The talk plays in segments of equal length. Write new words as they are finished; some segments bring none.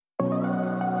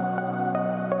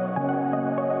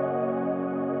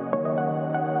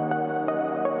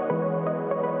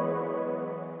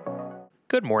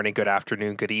Good morning, good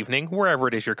afternoon, good evening, wherever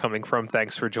it is you're coming from.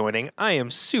 Thanks for joining. I am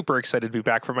super excited to be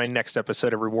back for my next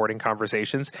episode of Rewarding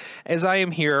Conversations, as I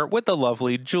am here with the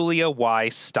lovely Julia Y.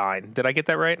 Stein. Did I get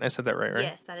that right? I said that right?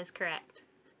 Yes, that is correct.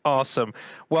 Awesome.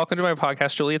 Welcome to my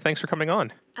podcast, Julia. Thanks for coming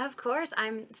on. Of course.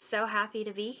 I'm so happy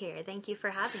to be here. Thank you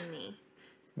for having me.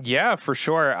 Yeah, for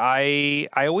sure. I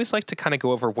always like to kind of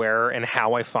go over where and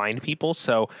how I find people.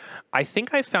 So I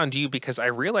think I found you because I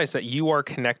realized that you are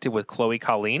connected with Chloe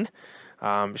Colleen.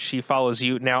 She follows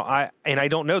you now. I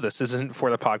don't know this. This isn't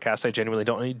for the podcast. I genuinely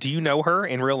don't know. Do you know her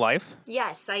in real life?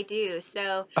 Yes, I do.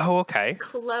 So, okay.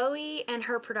 Chloe and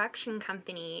her production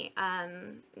company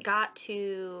got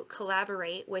to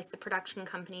collaborate with the production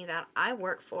company that I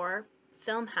work for,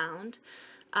 Filmhound.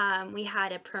 We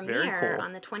had a premiere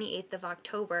on the 28th of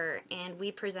October, and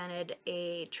we presented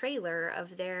a trailer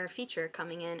of their feature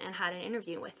coming in and had an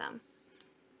interview with them.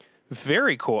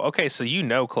 Very cool. Okay, so you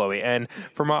know Chloe. And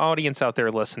for my audience out there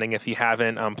listening, if you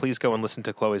haven't, please go and listen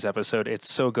to Chloe's episode.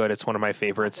 It's so good. It's one of my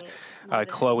favorites.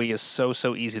 Chloe is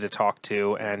so easy to talk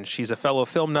to, and she's a fellow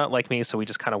film nut like me, so we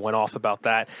just kind of went off about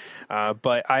that.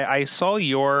 But I saw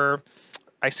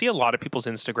I see a lot of people's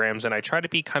Instagrams, and I try to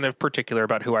be kind of particular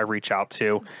about who I reach out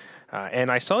to.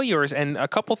 And I saw yours, and a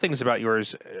couple things about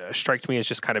yours striked me as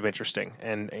just kind of interesting,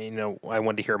 and I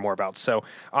wanted to hear more about. So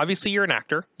obviously you're an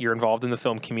actor, you're involved in the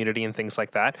film community and things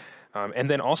like that, and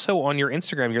then also on your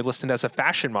Instagram you're listed as a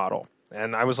fashion model.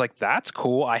 And I was like, that's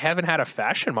cool. I haven't had a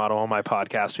fashion model on my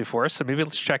podcast before, so maybe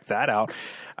let's check that out.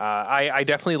 I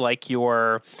definitely like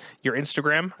your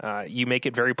Instagram. You make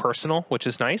it very personal, which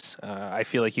is nice. I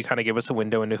feel like you kind of give us a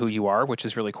window into who you are, which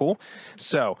is really cool.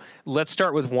 So let's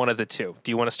start with one of the two.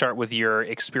 Do you want to start with your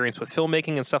experience with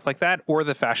filmmaking and stuff like that, or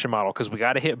the fashion model? Because we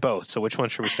got to hit both. So which one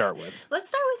should we start with? Let's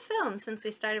start with film, since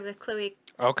we started with Chloe.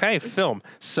 Okay, film.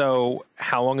 So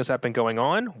how long has that been going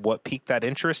on? What piqued that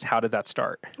interest? How did that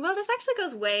start? Well, this actually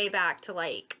goes way back to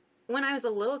when I was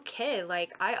a little kid.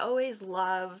 I always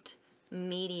loved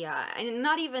media, and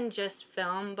not even just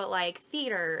film, but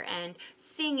theater and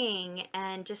singing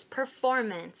and just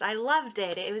performance. I loved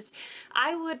it.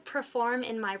 I would perform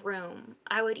in my room.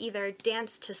 I would either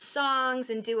dance to songs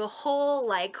and do a whole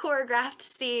choreographed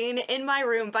scene in my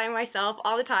room by myself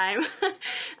all the time.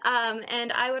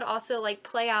 And I would also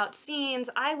play out scenes.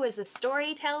 I was a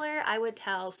storyteller. I would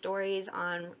tell stories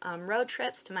on road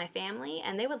trips to my family,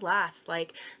 and they would last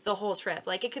the whole trip.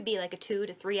 It could be a 2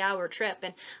 to 3 hour trip,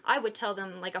 and I would tell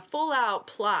them a full out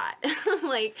plot.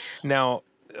 Now,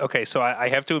 okay, so I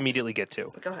have to immediately get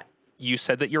to. Go ahead. You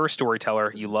said that you're a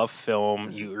storyteller. You love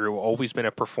film. You've always been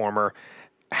a performer.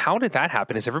 How did that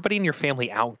happen? Is everybody in your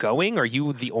family outgoing? Are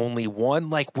you the only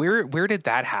one? Where did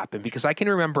that happen? Because I can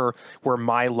remember where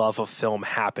my love of film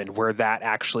happened, where that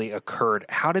actually occurred.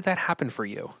 How did that happen for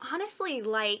you? Honestly,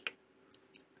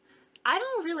 I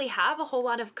don't really have a whole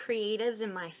lot of creatives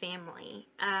in my family.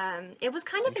 It was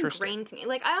kind of ingrained to me.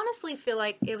 I honestly feel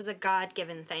like it was a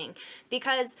God-given thing,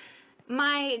 because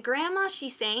my grandma, she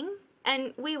sang,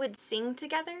 and we would sing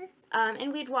together,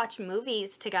 and we'd watch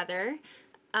movies together.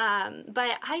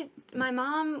 But my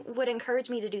mom would encourage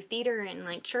me to do theater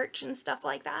and church and stuff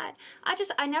like that.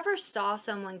 I never saw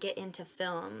someone get into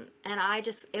film, and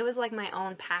it was my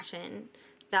own passion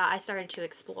that I started to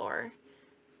explore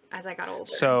as I got older.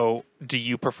 So, do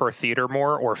you prefer theater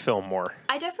more or film more?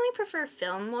 I definitely prefer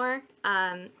film more.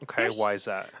 Okay, why is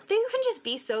that? You can just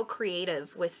be so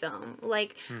creative with film.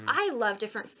 I love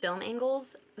different film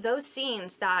angles. Those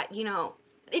scenes that,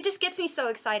 it just gets me so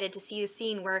excited to see a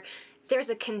scene where there's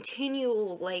a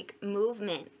continual,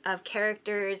 movement of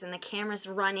characters and the camera's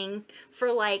running for,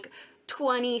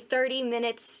 20, 30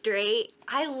 minutes straight.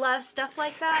 I love stuff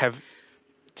like that.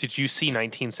 Did you see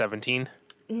 1917?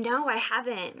 No, I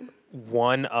haven't.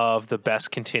 One of the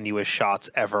best continuous shots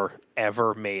ever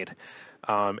made.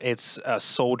 It's a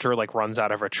soldier runs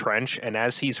out of a trench, and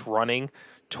as he's running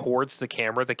towards the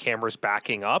camera's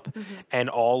backing up, and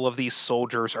all of these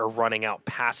soldiers are running out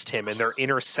past him, and they're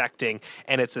intersecting,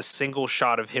 and it's a single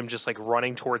shot of him just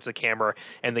running towards the camera,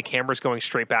 and the camera's going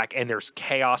straight back, and there's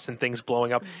chaos and things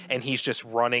blowing up, and he's just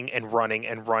running and running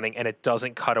and running, and it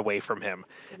doesn't cut away from him.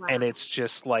 Wow. And it's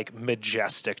just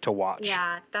majestic to watch.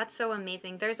 Yeah, that's so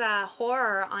amazing. There's a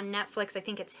horror on Netflix. I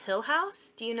think it's Hill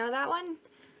House. Do you know that one?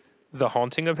 The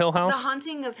Haunting of Hill House? The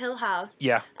Haunting of Hill House.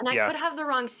 Yeah. And I could have the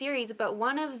wrong series, but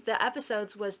one of the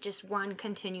episodes was just one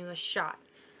continuous shot.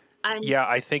 And yeah,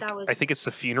 I think it's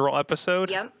the funeral episode.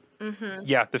 Yep. Mm-hmm.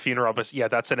 Yeah, the funeral episode. Yeah,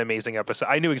 that's an amazing episode.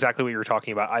 I knew exactly what you were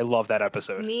talking about. I love that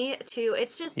episode. Me too.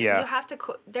 It's just, you have to,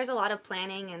 there's a lot of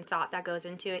planning and thought that goes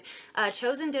into it.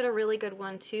 Chosen did a really good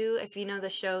one too. If you know the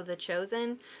show The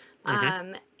Chosen,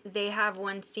 they have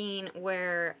one scene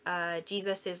where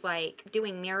Jesus is like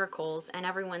doing miracles and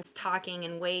everyone's talking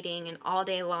and waiting and all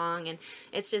day long, and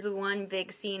it's just one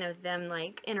big scene of them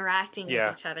like interacting with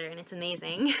Yeah. each other, and it's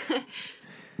amazing.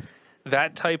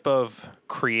 That type of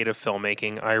creative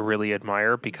filmmaking I really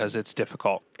admire because it's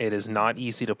difficult. It is not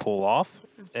easy to pull off.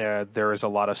 There is a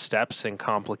lot of steps and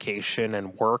complication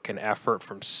and work and effort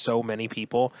from so many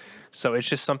people. So it's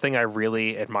just something I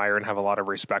really admire and have a lot of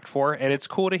respect for. And it's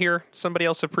cool to hear somebody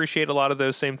else appreciate a lot of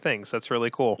those same things. That's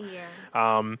really cool.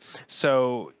 Yeah.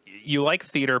 So you like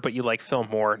theater, but you like film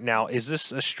more. Now, is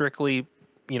this a strictly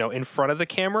in front of the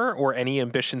camera, or any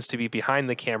ambitions to be behind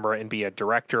the camera and be a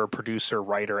director, producer,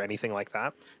 writer, anything like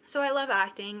that? So I love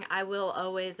acting. I will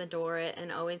always adore it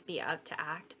and always be up to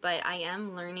act, but I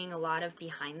am learning a lot of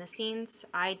behind the scenes.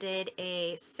 I did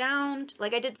sound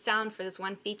for this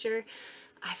one feature.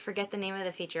 I forget the name of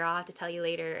the feature. I'll have to tell you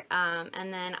later.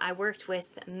 And then I worked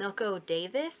with Milko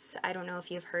Davis. I don't know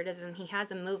if you've heard of him. He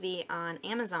has a movie on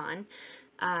Amazon.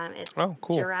 It's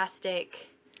Cool.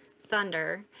 Jurassic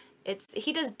Thunder.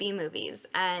 He does B movies,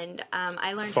 and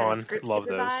I learned how Fun. to script Love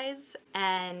those. supervise,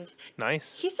 and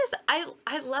Nice. he's just I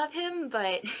love him,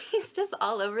 but he's just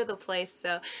all over the place.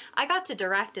 So I got to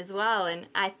direct as well, and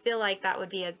I feel like that would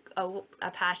be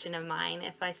a passion of mine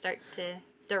if I start to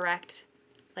direct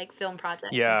like film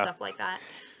projects Yeah. and stuff like that.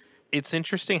 It's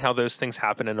interesting how those things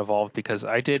happen and evolve, because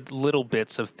I did little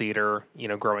bits of theater,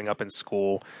 growing up in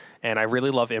school, and I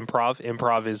really love improv.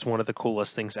 Improv is one of the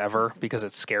coolest things ever because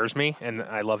it scares me, and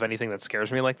I love anything that scares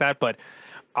me like that. But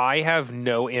I have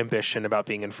no ambition about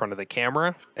being in front of the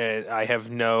camera. I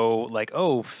have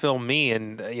no film me,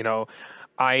 and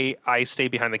I stay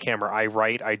behind the camera. I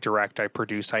write, I direct, I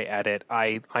produce, I edit.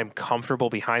 I'm comfortable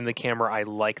behind the camera. I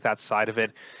like that side of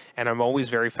it. And I'm always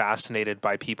very fascinated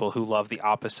by people who love the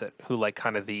opposite, who like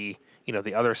kind of the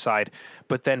other side.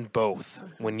 But then both.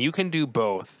 When you can do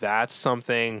both, that's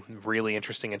something really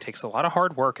interesting. It takes a lot of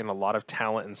hard work and a lot of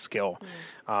talent and skill.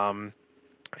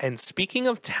 And speaking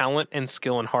of talent and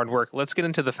skill and hard work, let's get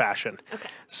into the fashion. Okay.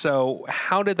 So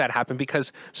how did that happen?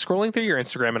 Because scrolling through your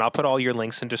Instagram, and I'll put all your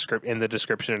links in the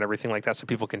description and everything like that so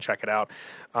people can check it out.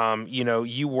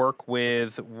 You work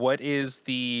with,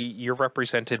 you're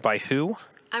represented by who?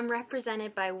 I'm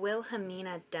represented by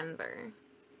Wilhelmina Denver.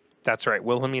 That's right,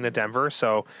 Wilhelmina Denver.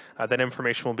 So that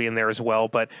information will be in there as well.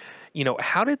 But,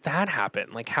 how did that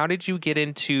happen? Like, how did you get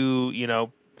into,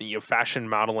 fashion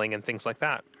modeling and things like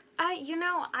that?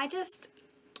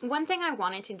 One thing I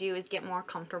wanted to do is get more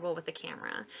comfortable with the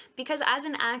camera, because as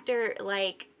an actor,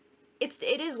 like,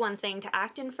 it is one thing to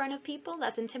act in front of people,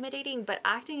 that's intimidating, but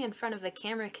acting in front of a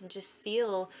camera can just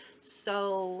feel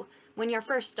so, when you're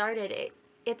first started,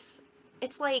 it's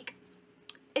like,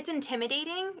 it's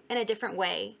intimidating in a different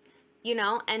way.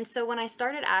 And so when I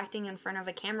started acting in front of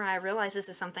a camera, I realized this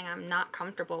is something I'm not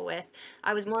comfortable with.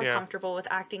 I was more comfortable with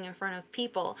acting in front of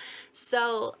people.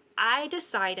 So I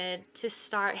decided to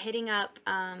start hitting up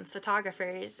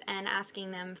photographers and asking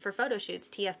them for photo shoots,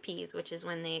 TFPs, which is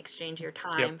when they exchange your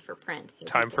time for prints.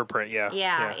 Time for print, yeah.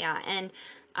 Yeah. And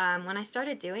when I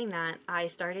started doing that, I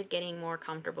started getting more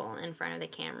comfortable in front of the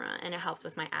camera, and it helped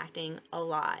with my acting a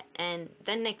lot. And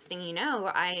then next thing you know,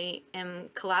 I am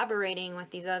collaborating with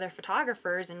these other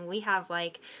photographers, and we have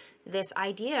like this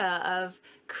idea of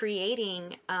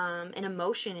creating an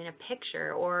emotion in a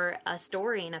picture or a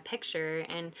story in a picture.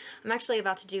 And I'm actually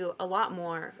about to do a lot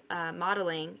more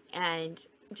modeling and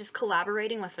just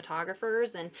collaborating with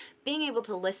photographers and being able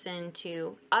to listen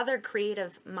to other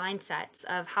creative mindsets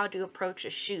of how to approach a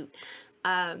shoot.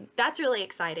 That's really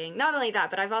exciting. Not only that,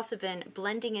 but I've also been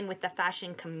blending in with the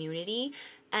fashion community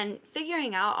and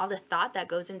figuring out all the thought that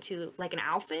goes into like an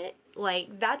outfit.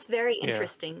 Like, that's very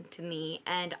interesting to me.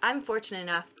 And I'm fortunate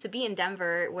enough to be in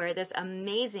Denver, where there's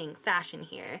amazing fashion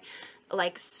here.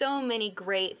 Like, so many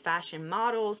great fashion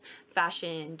models,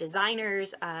 fashion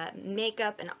designers,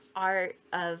 makeup and art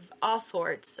of all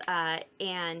sorts.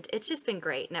 And it's just been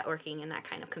great networking in that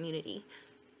kind of community.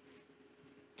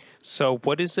 So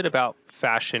what is it about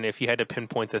fashion, if you had to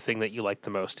pinpoint the thing that you like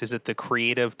the most? Is it the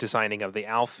creative designing of the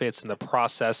outfits and the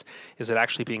process? Is it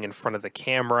actually being in front of the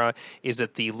camera? Is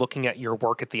it the looking at your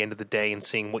work at the end of the day and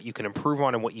seeing what you can improve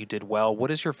on and what you did well?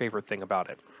 What is your favorite thing about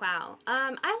it? Wow.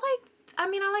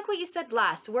 I like what you said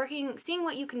last. Seeing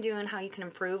what you can do and how you can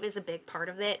improve is a big part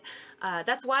of it.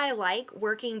 That's why I like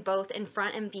working both in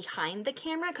front and behind the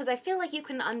camera, because I feel like you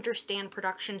can understand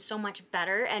production so much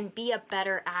better and be a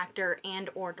better actor and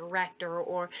or director,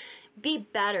 or be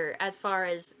better as far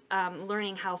as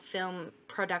learning how film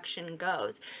production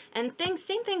goes. And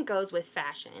same thing goes with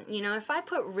fashion. If I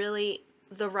put really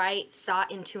the right thought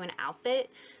into an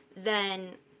outfit,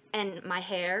 then and my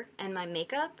hair and my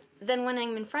makeup, then when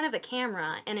I'm in front of a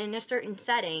camera and in a certain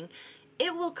setting,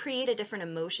 it will create a different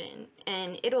emotion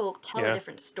and it'll tell a Yeah.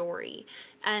 different story.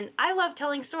 And I love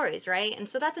telling stories, right? And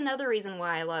so that's another reason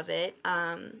why I love it.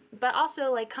 But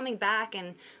also, like, coming back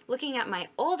and looking at my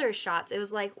older shots, it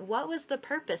was like, what was the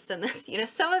purpose in this? You know,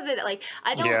 some of it, like,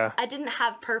 Yeah. I didn't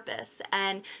have purpose.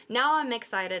 And now I'm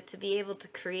excited to be able to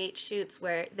create shoots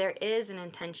where there is an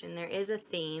intention, there is a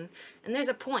theme, and there's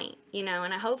a point, you know,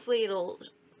 and hopefully it'll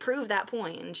prove that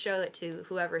point and show it to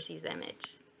whoever sees the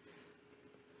image.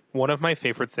 One of my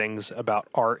favorite things about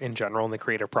art in general and the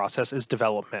creative process is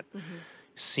development.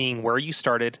 Seeing where you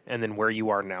started and then where you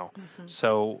are now.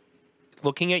 So,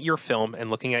 looking at your film and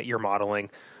looking at your modeling,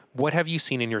 what have you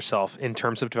seen in yourself in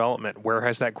terms of development? Where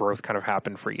has that growth kind of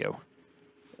happened for you?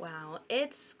 Wow,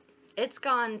 it's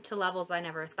gone to levels I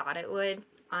never thought it would.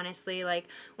 Honestly, like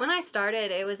when I started,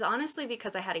 it was honestly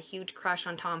because I had a huge crush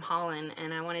on Tom Holland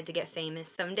and I wanted to get famous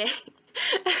someday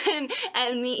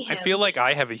and meet I him. feel like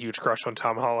I have a huge crush on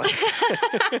Tom Holland.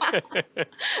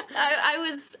 I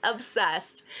was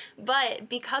obsessed, but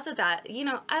because of that, you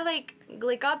know, I like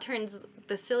God turns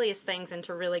the silliest things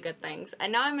into really good things,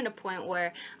 and now I'm at a point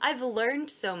where I've learned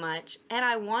so much, and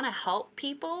I want to help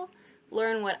people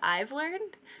learn what I've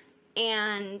learned,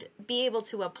 and be able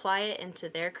to apply it into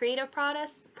their creative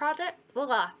process,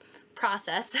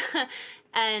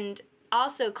 and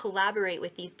also collaborate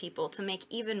with these people to make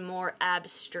even more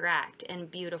abstract and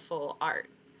beautiful art.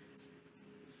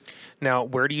 Now,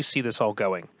 where do you see this all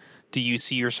going? Do you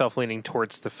see yourself leaning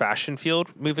towards the fashion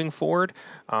field moving forward,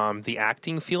 the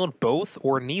acting field, both,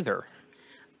 or neither?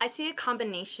 I see a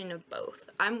combination of both.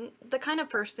 I'm the kind of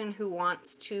person who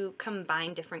wants to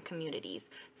combine different communities.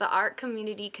 The art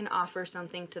community can offer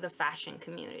something to the fashion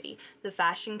community. The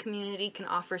fashion community can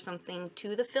offer something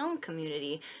to the film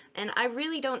community. And I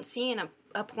really don't see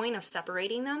a point of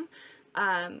separating them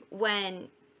when,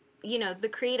 you know, the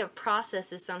creative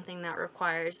process is something that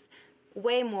requires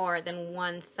way more than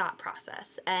one thought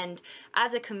process. And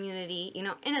as a community, you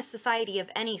know, in a society of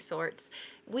any sorts,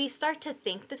 we start to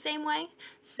think the same way.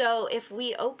 So if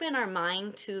we open our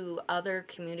mind to other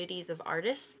communities of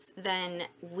artists, then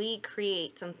we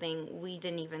create something we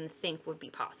didn't even think would be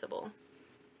possible.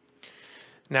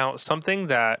 Now, something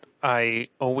that I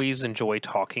always enjoy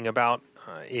talking about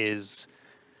is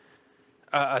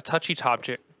a touchy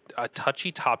topic. A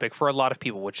touchy topic for a lot of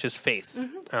people, which is faith.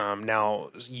 Now,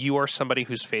 you are somebody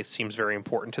whose faith seems very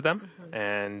important to them,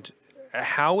 and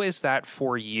how is that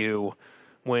for you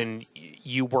when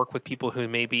you work with people who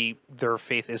maybe their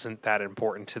faith isn't that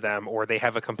important to them, or they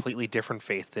have a completely different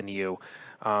faith than you?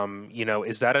 You know,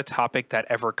 is that a topic that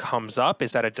ever comes up?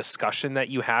 Is that a discussion that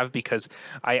you have? Because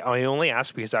I only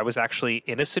ask because I was actually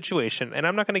in a situation, and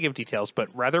I'm not going to give details, but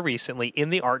rather recently in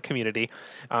the art community,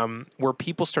 where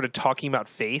people started talking about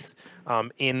faith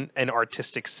in an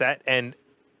artistic set, and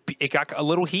it got a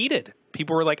little heated.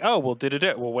 People were like, "Oh, well,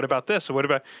 well, what about this? What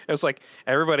about?" It was like,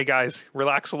 "Everybody, guys,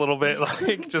 relax a little bit.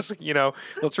 Like, just, you know,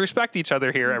 let's respect each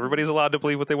other here. Everybody's allowed to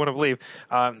believe what they want to believe."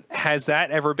 Has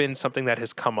that ever been something that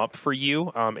has come up for you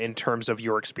in terms of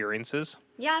your experiences?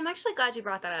 Yeah, I'm actually glad you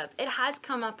brought that up. It has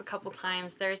come up a couple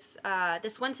times. There's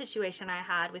this one situation I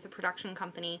had with a production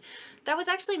company that was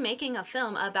actually making a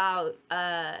film about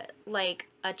like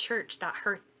a church that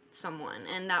hurt someone,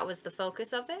 and that was the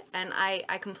focus of it. And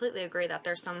I completely agree that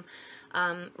there's some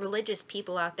religious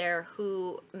people out there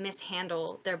who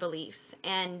mishandle their beliefs.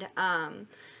 And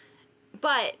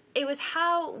but it was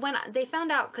how, when they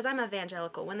found out, because I'm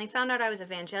evangelical, when they found out I was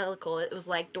evangelical, it was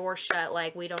like door shut,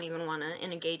 like we don't even want to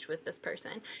engage with this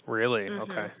person. Really?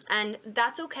 Okay. And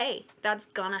that's okay. That's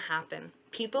gonna happen.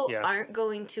 People aren't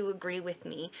going to agree with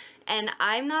me. And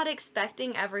I'm not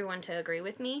expecting everyone to agree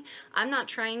with me. I'm not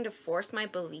trying to force my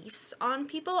beliefs on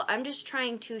people. I'm just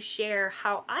trying to share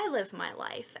how I live my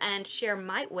life and share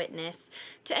my witness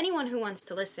to anyone who wants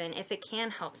to listen, if it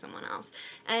can help someone else.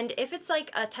 And if it's like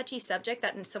a touchy subject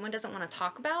that someone doesn't want to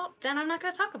talk about, then I'm not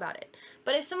going to talk about it.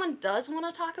 But if someone does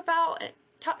want to talk about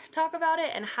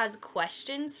it, and has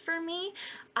questions for me,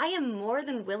 I am more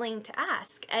than willing to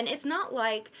ask. And it's not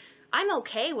like I'm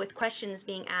okay with questions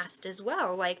being asked as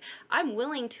well. Like, I'm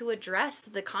willing to address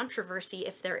the controversy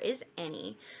if there is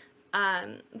any.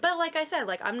 But like I said,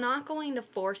 like, I'm not going to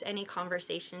force any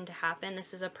conversation to happen.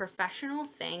 This is a professional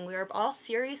thing. We are all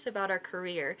serious about our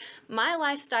career. My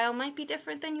lifestyle might be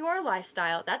different than your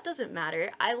lifestyle. That doesn't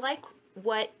matter. I like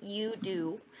what you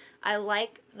do. I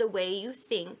like the way you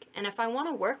think. And if I want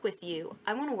to work with you,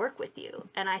 I want to work with you.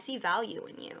 And I see value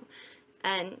in you.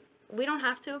 And we don't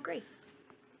have to agree.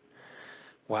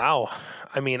 Wow.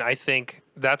 I mean, I think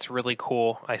that's really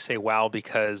cool. I say wow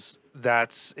because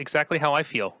that's exactly how I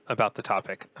feel about the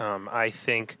topic. I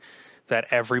think that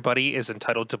everybody is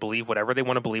entitled to believe whatever they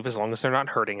want to believe as long as they're not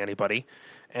hurting anybody.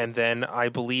 And then I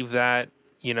believe that,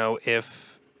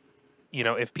 if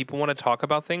people want to talk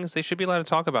about things, they should be allowed to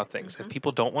talk about things. If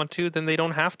people don't want to, then they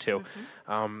don't have to.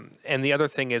 And the other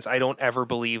thing is, I don't ever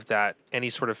believe that any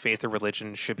sort of faith or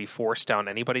religion should be forced down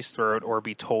anybody's throat or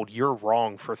be told you're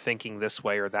wrong for thinking this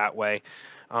way or that way,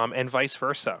 and vice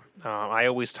versa. I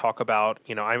always talk about,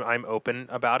 I'm open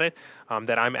about it,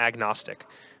 that I'm agnostic.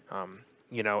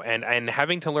 And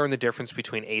having to learn the difference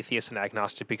between atheist and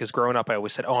agnostic, because growing up I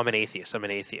always said, oh, I'm an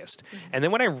atheist. And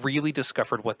then when I really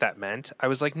discovered what that meant, I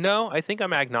was like, no, I think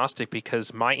I'm agnostic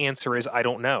because my answer is I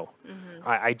don't know.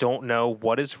 I don't know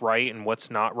what is right and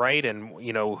what's not right, and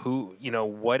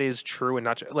what is true and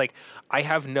not true. Like, I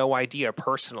have no idea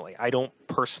personally. I don't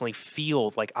personally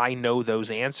feel like I know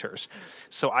those answers.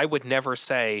 So I would never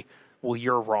say, well,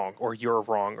 you're wrong, or you're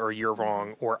wrong, or you're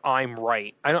wrong, or I'm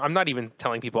right. I'm not even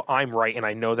telling people I'm right and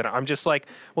I know that. I'm just like,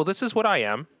 well, this is what I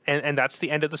am, and that's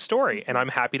the end of the story, and I'm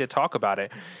happy to talk about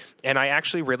it. And I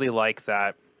actually really like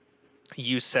that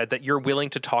you said that you're willing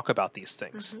to talk about these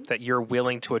things, that you're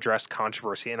willing to address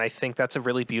controversy, and I think that's a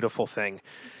really beautiful thing.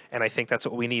 And I think that's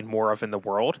what we need more of in the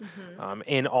world,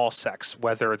 in all sects,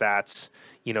 whether that's,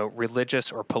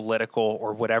 religious or political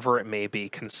or whatever it may be,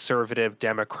 conservative,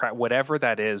 Democrat, whatever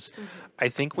that is. I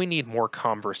think we need more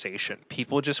conversation.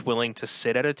 People just willing to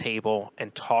sit at a table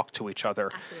and talk to each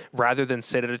other rather than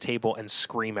sit at a table and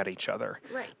scream at each other,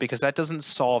 because that doesn't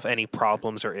solve any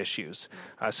problems or issues.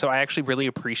 So I actually really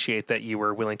appreciate that you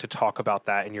were willing to talk about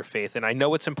that in your faith. And I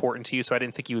know it's important to you, so I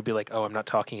didn't think you would be like, oh, I'm not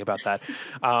talking about that.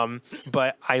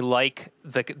 But I like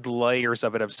the layers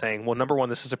of it, of saying, well, number one,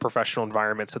 this is a professional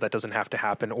environment, so that doesn't have to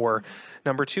happen. Or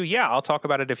number two, yeah, I'll talk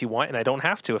about it if you want, and I don't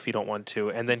have to if you don't want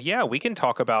to. And then, yeah, we can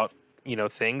talk about,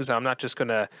 things. I'm not just going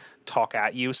to talk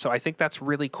at you. So I think that's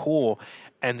really cool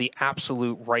and the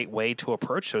absolute right way to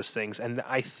approach those things. And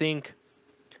I think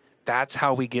that's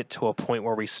how we get to a point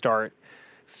where we start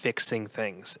fixing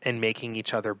things and making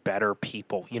each other better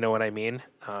people. You know what I mean?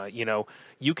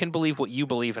 You can believe what you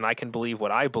believe and I can believe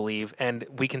what I believe, and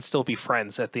we can still be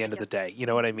friends at the end of the day. You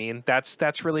know what I mean?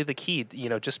 That's really the key,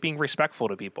 just being respectful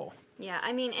to people. Yeah,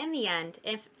 I mean, in the end,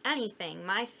 if anything,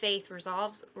 my faith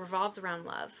revolves around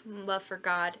love for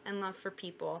God and love for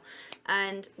people.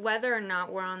 And whether or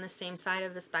not we're on the same side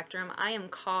of the spectrum, I am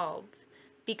called,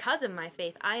 because of my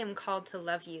faith, I am called to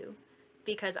love you,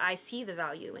 because I see the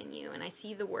value in you and I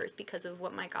see the worth because of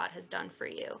what my God has done for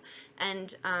you.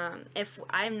 And if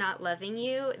I'm not loving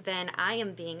you, then I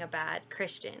am being a bad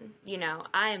Christian.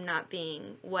 I am not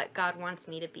being what God wants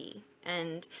me to be.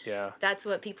 And that's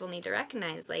what people need to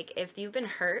recognize. Like, if you've been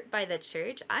hurt by the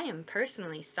church, I am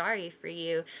personally sorry for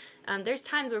you. There's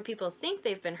times where people think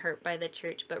they've been hurt by the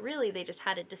church, but really they just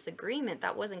had a disagreement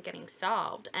that wasn't getting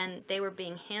solved, and they were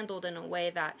being handled in a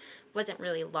way that wasn't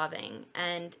really loving.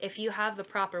 And if you have the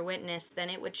proper witness,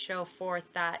 then it would show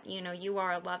forth that, you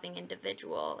are a loving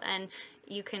individual and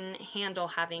you can handle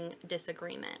having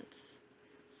disagreements.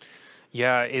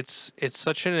 Yeah, it's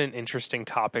such an interesting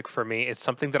topic for me. It's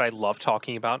something that I love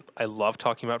talking about. I love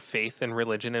talking about faith and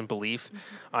religion and belief.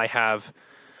 I have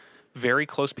very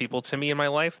close people to me in my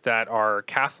life that are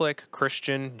Catholic,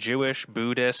 Christian, Jewish,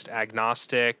 Buddhist,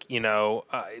 agnostic,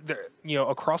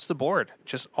 across the board,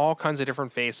 just all kinds of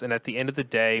different faiths. And at the end of the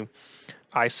day,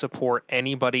 I support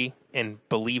anybody in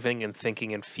believing and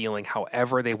thinking and feeling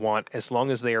however they want, as long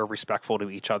as they are respectful to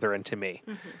each other and to me.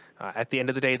 At the end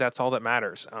of the day, that's all that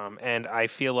matters. And I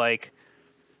feel like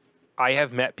I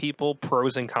have met people,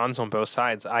 pros and cons on both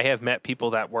sides. I have met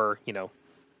people that were,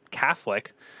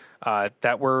 Catholic,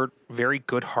 that were very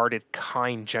good-hearted,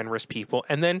 kind, generous people,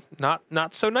 and then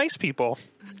not so nice people,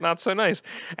 not so nice.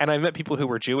 And I've met people who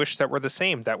were Jewish that were the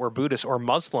same, that were Buddhist or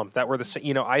Muslim that were the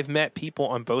same. I've met people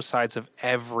on both sides of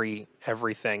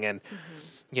everything, and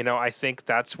I think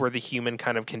that's where the human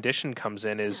kind of condition comes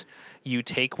in. Is you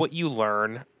take what you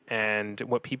learn and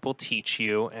what people teach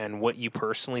you and what you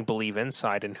personally believe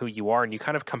inside and who you are, and you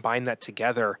kind of combine that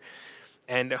together.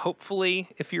 And hopefully,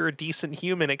 if you're a decent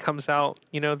human, it comes out,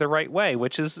 the right way,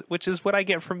 which is what I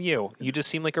get from you. You just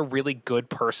seem like a really good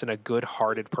person, a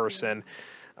good-hearted person,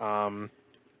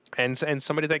 and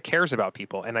somebody that cares about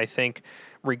people. And I think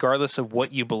regardless of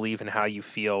what you believe and how you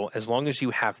feel, as long as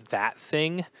you have that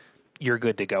thing, you're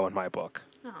good to go in my book.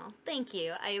 Oh, thank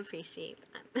you. I appreciate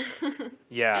that.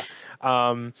 Yeah.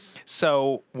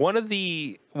 So one of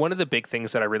the big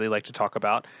things that I really like to talk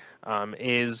about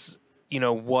is,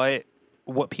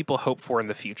 what people hope for in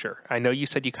the future. I know you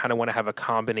said you kind of want to have a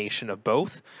combination of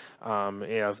both,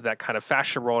 that kind of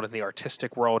fashion world and the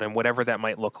artistic world and whatever that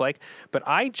might look like. But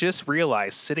I just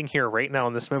realized sitting here right now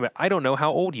in this moment, I don't know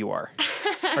how old you are.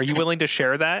 Are you willing to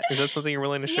share that? Is that something you're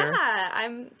willing to share? Yeah,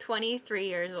 I'm 23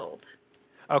 years old.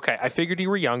 Okay, I figured you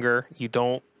were younger. You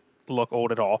don't look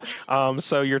old at all.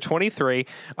 So you're 23.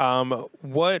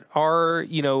 What are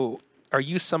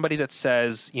you somebody that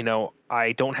says,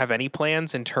 I don't have any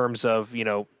plans in terms of,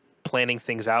 planning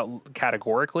things out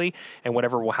categorically and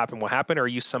whatever will happen will happen? Or are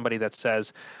you somebody that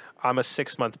says, I'm a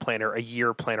 6-month planner, a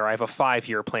year planner, I have a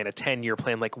 5-year plan, a 10-year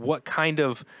plan? Like what kind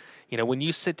of, when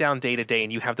you sit down day to day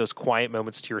and you have those quiet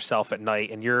moments to yourself at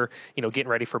night and you're, getting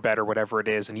ready for bed or whatever it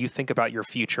is, and you think about your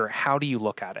future, how do you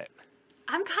look at it?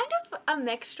 I'm kind of a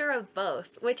mixture of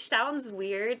both, which sounds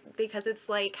weird because it's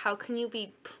like, how can you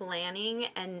be planning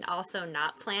and also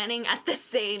not planning at the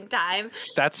same time?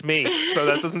 That's me. So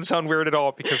that doesn't sound weird at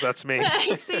all because that's me.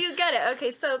 So you get it.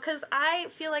 Okay, so because I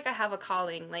feel like I have a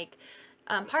calling, like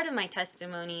part of my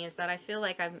testimony is that I feel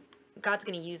like God's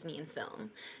going to use me in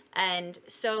film. And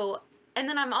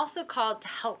then I'm also called to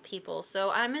help people.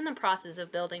 So I'm in the process of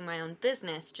building my own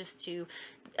business just to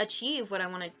achieve what I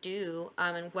want to do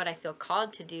and what I feel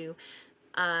called to do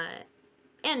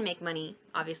and make money,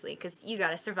 obviously, because you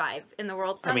got to survive in the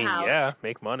world somehow.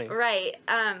 Make money. Right.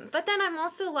 But then I'm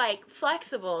also like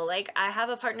flexible. Like I have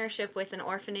a partnership with an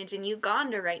orphanage in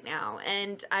Uganda right now,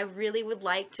 and I really would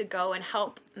like to go and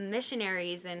help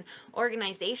missionaries and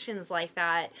organizations like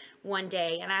that one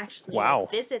day and actually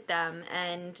visit them.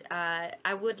 And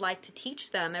I would like to teach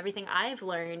them everything I've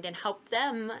learned and help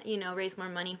them, raise more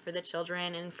money for the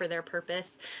children and for their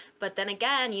purpose. But then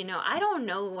again, I don't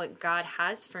know what God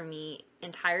has for me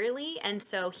entirely, and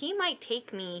so he might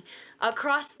take me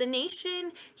across the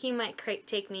nation, he might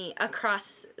take me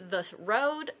across the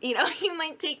road, he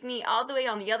might take me all the way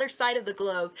on the other side of the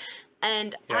globe,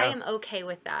 and I am okay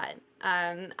with that.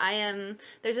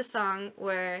 There's a song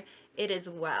where it is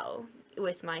well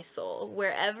with my soul.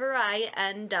 Wherever I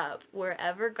end up,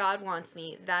 wherever God wants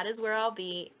me, that is where I'll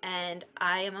be, and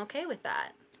I am okay with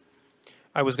that.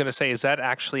 I was going to say, is that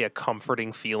actually a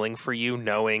comforting feeling for you,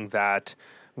 knowing that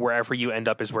wherever you end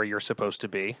up is where you're supposed to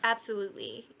be?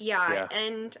 Absolutely. Yeah.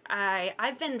 And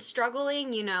I've been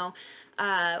struggling,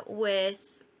 with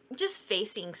just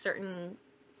facing certain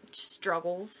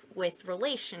struggles with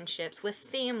relationships, with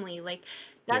family. Like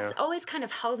that's always kind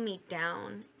of held me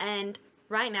down. And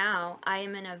right now I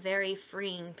am in a very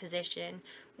freeing position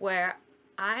where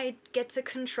I get to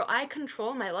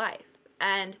control my life,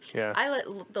 and I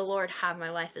let the Lord have my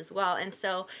life as well. And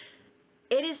so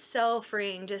it is so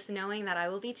freeing just knowing that I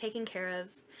will be taken care of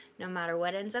no matter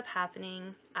what ends up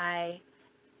happening. I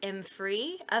am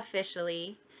free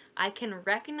officially. I can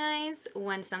recognize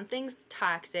when something's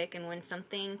toxic and when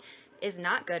something is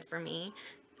not good for me,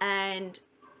 and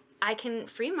I can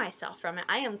free myself from it.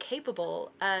 I am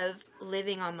capable of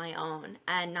living on my own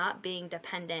and not being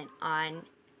dependent on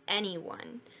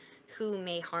anyone who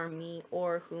may harm me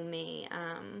or who may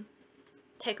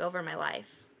take over my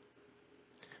life.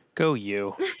 Go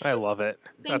you. I love it.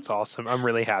 That's awesome. I'm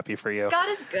really happy for you. God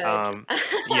is good.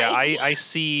 I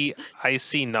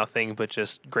see nothing but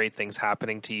just great things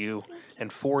happening to you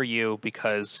and for you,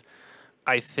 because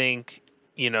I think,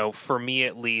 for me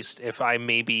at least, if I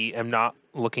maybe am not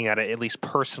looking at it, at least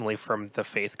personally from the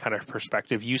faith kind of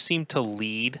perspective, you seem to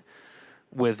lead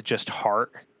with just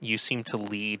heart. You seem to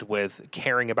lead with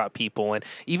caring about people, and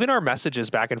even our messages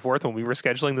back and forth when we were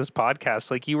scheduling this podcast,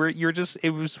 like it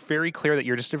was very clear that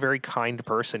you're just a very kind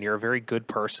person. You're a very good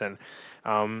person.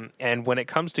 And when it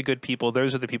comes to good people,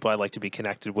 those are the people I like to be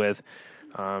connected with.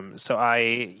 So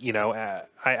I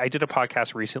did a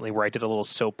podcast recently where I did a little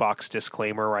soapbox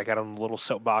disclaimer where I got on a little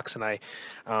soapbox, and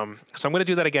so I'm going to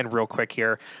do that again real quick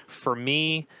here. For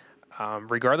me,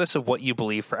 regardless of what you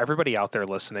believe, for everybody out there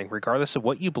listening, regardless of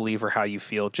what you believe or how you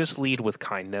feel, just lead with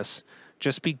kindness.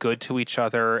 Just be good to each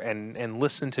other and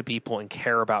listen to people and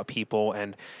care about people.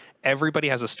 And everybody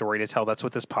has a story to tell. That's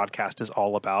what this podcast is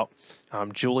all about.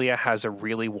 Julia has a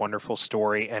really wonderful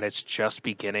story, and it's just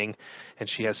beginning, and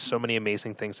she has so many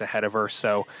amazing things ahead of her.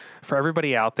 So for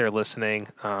everybody out there listening,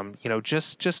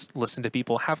 just listen to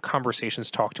people, have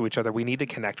conversations, talk to each other. We need to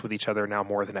connect with each other now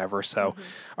more than ever. So,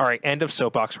 all right, end of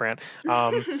soapbox rant.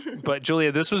 But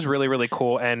Julia, this was really, really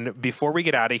cool. And before we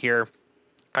get out of here,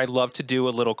 I'd love to do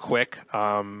a little quick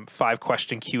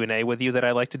 5-question Q&A with you that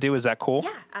I like to do. Is that cool?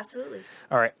 Yeah, absolutely.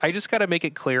 All right. I just got to make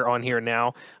it clear on here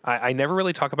now. I never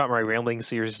really talk about my rambling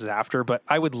series after, but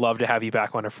I would love to have you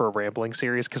back on it for a rambling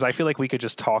series because I feel like we could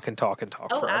just talk and talk and talk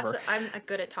Oh, forever. absolutely. I'm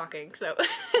good at talking, so.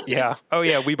 Yeah. Oh,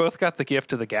 yeah. We both got the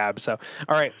gift of the gab. So,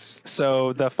 all right.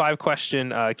 So the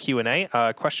 5-question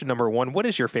Q&A. Question number 1, what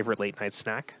is your favorite late night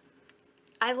snack?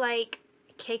 I like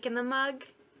cake in the mug,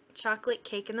 chocolate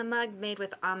cake in the mug made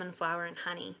with almond flour and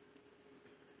honey.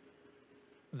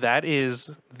 That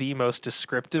is the most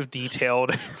descriptive,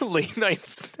 detailed late night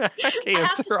snack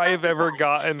answer I have ever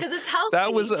gotten. Because it's healthy.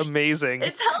 That was amazing.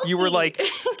 It's healthy. You were like,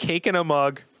 cake in a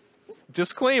mug,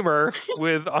 disclaimer,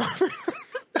 with...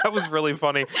 That was really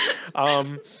funny.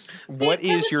 What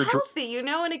is it's your... healthy, you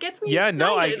know, and it gets me Yeah,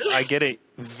 excited. no, I get it.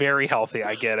 Very healthy.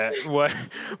 I get it.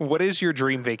 What is your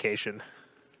dream vacation?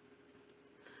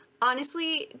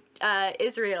 Honestly,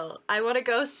 Israel. I want to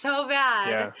go so bad.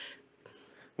 Yeah.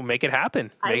 Well, make it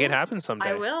happen. Make it happen someday.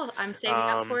 I will. I'm saving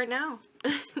up for it now.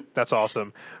 That's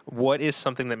awesome. What is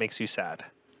something that makes you sad?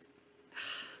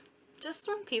 Just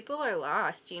when people are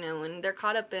lost, you know, when they're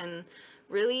caught up in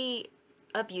really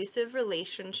abusive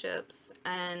relationships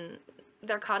and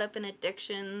they're caught up in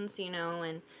addictions, you know,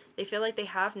 and they feel like they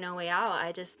have no way out.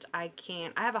 I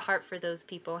can't. I have a heart for those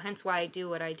people, hence why I do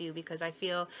what I do, because I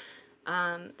feel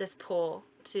this pull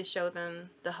to show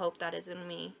them the hope that is in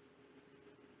me.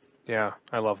 Yeah,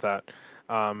 I love that.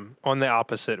 On the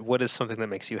opposite, what is something that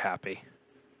makes you happy?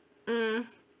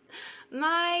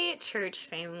 My church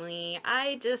family.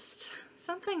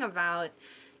 Something about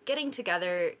getting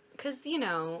together, because, you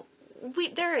know,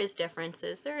 there is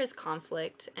differences, there is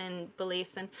conflict and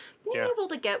beliefs, and being able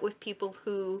to get with people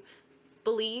who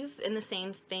believe in the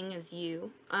same thing as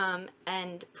you,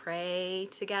 and pray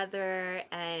together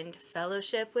and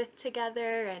fellowship with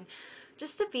together, and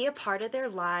just to be a part of their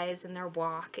lives and their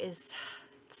walk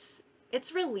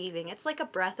it's relieving. It's like a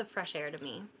breath of fresh air to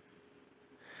me.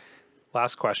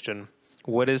 Last question.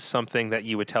 What is something that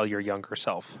you would tell your younger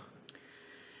self?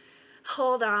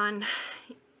 Hold on.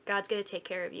 God's going to take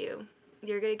care of you.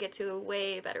 You're going to get to a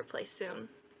way better place soon.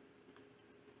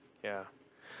 Yeah.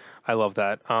 I love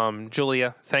that.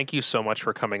 Julia, thank you so much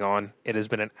for coming on. It has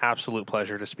been an absolute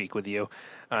pleasure to speak with you.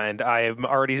 And I am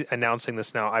already announcing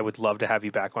this now. I would love to have you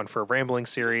back on for a rambling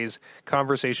series.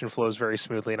 Conversation flows very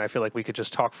smoothly, and I feel like we could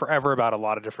just talk forever about a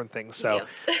lot of different things. So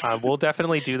we'll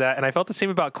definitely do that. And I felt the same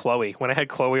about Chloe. When I had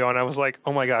Chloe on, I was like,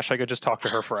 oh my gosh, I could just talk to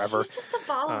her forever. She's just a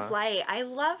ball of light. I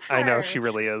love her. I know, she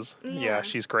really is. Yeah,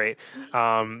 she's great.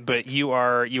 But you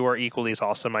are equally as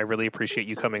awesome. I really appreciate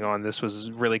you coming on. This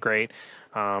was really great.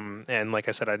 And like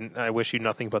I said, I wish you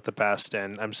nothing but the best.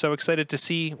 And I'm so excited to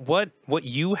see what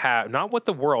you have, not what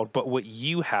the world, but what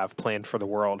you have planned for the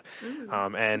world.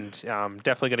 And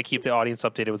definitely going to keep the audience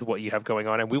updated with what you have going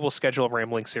on. And we will schedule a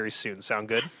rambling series soon. Sound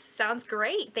good? Sounds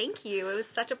great. Thank you. It was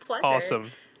such a pleasure.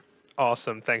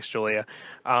 Awesome. Thanks, Julia.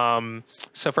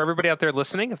 So for everybody out there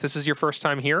listening, if this is your first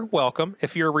time here, welcome.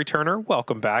 If you're a returner,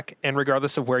 welcome back. And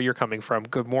regardless of where you're coming from,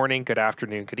 good morning, good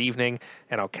afternoon, good evening,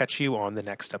 and I'll catch you on the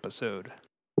next episode.